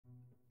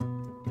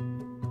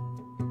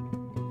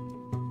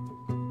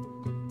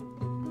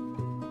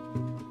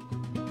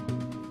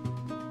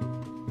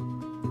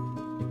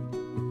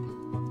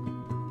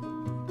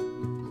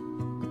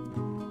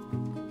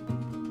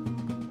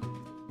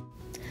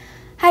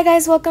Hi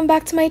guys, welcome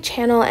back to my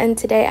channel, and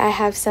today I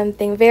have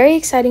something very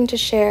exciting to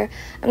share.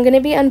 I'm going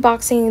to be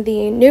unboxing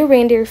the new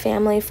reindeer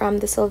family from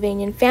the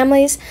Sylvanian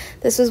families.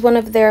 This was one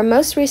of their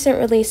most recent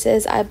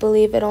releases. I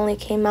believe it only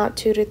came out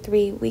 2 to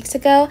 3 weeks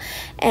ago,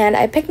 and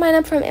I picked mine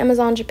up from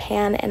Amazon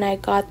Japan, and I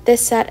got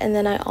this set, and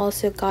then I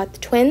also got the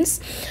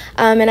twins.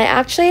 And I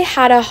actually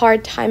had a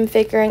hard time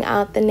figuring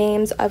out the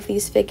names of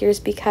these figures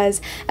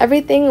because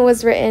everything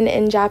was written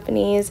in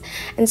Japanese,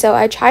 and so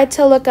I tried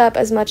to look up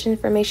as much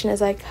information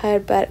as I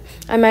could, but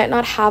I might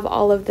not have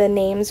all of the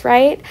names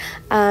right.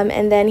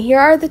 And then here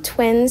are the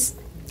twins,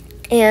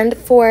 and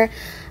for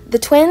the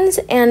twins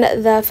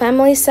and the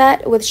family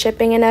set with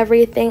shipping and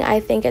everything,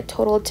 I think it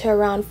totaled to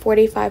around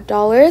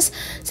 $45.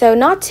 So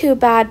not too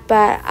bad,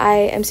 but I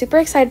am super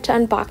excited to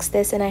unbox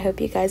this, and I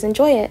hope you guys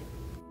enjoy it.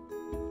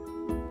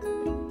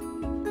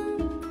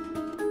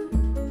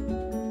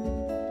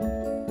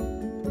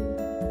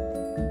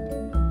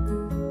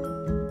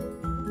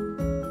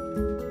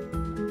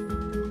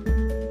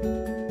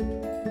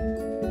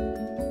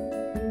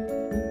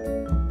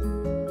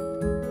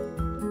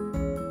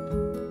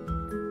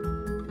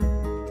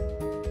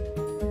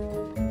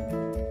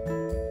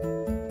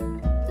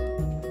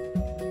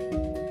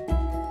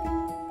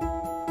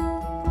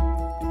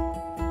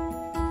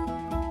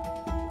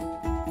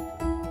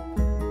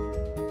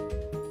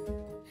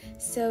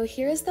 So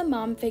here's the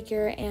mom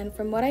figure, and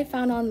from what I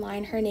found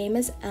online, her name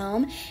is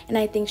Elm, and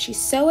I think she's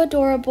so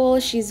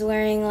adorable. She's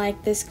wearing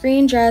like this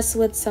green dress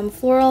with some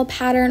floral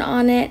pattern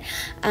on it,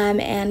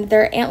 and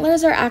their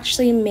antlers are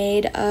actually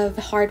made of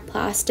hard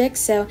plastic,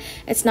 so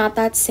it's not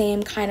that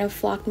same kind of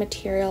flock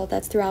material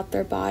that's throughout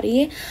their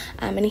body.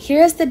 And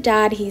here's the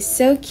dad. He's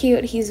so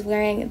cute. He's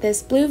wearing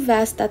this blue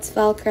vest that's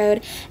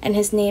velcroed, and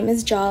his name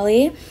is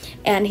Jolly,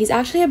 and he's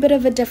actually a bit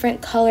of a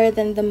different color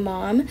than the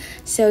mom,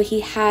 so he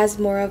has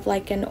more of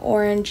like an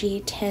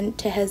orangey tint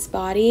to his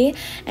body,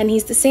 and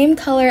he's the same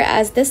color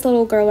as this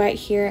little girl right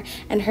here,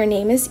 and her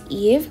name is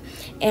Eve,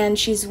 and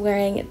she's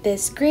wearing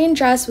this green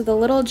dress with a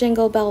little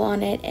jingle bell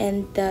on it,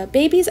 and the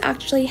babies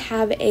actually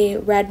have a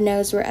red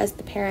nose, whereas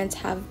the parents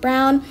have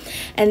brown.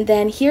 And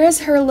then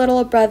here's her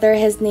little brother.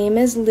 His name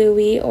is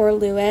Louis or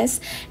Louis,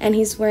 and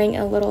he's wearing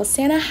a little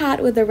Santa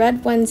hat with a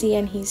red onesie,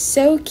 and he's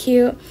so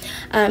cute.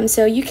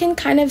 So you can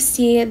kind of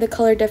see the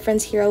color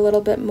difference here a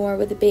little bit more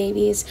with the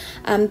babies.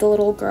 The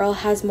little girl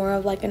has more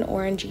of like an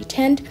orangey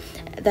tint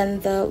than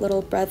the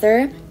little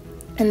brother.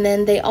 And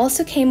then they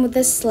also came with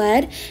this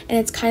sled, and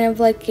it's kind of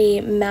like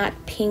a matte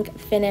pink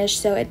finish,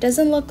 so it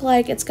doesn't look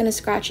like it's going to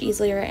scratch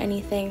easily or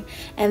anything,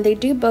 and they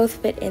do both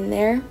fit in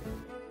there.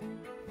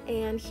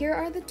 And here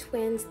are the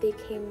twins. They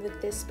came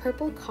with this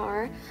purple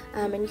car,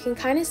 and you can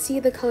kind of see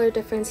the color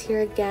difference here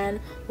again,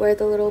 where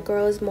the little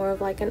girl is more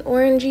of like an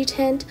orangey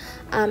tint,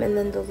 and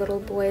then the little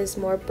boy is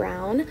more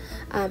brown.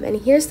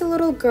 And here's the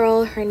little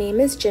girl. Her name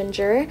is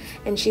Ginger,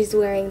 and she's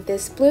wearing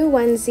this blue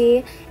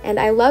onesie, and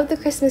I love the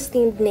Christmas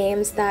themed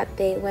names that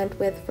they went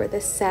with for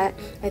this set.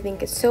 I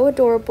think it's so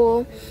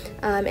adorable.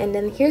 And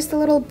then here's the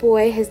little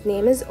boy. His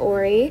name is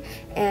Ori,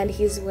 and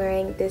he's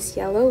wearing this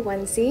yellow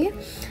onesie.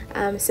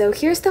 So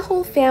here's the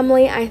whole family.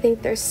 I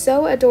think they're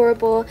so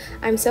adorable.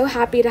 I'm so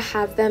happy to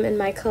have them in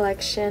my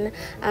collection.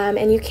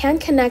 And you can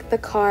connect the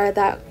car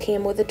that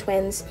came with the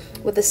twins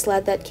with the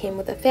sled that came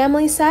with the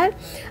family set.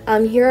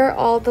 Here are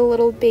all the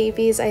little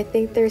babies. I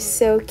think they're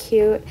so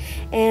cute.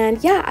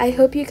 And yeah, I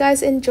hope you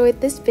guys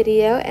enjoyed this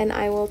video, and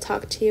I will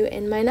talk to you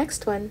in my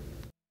next one.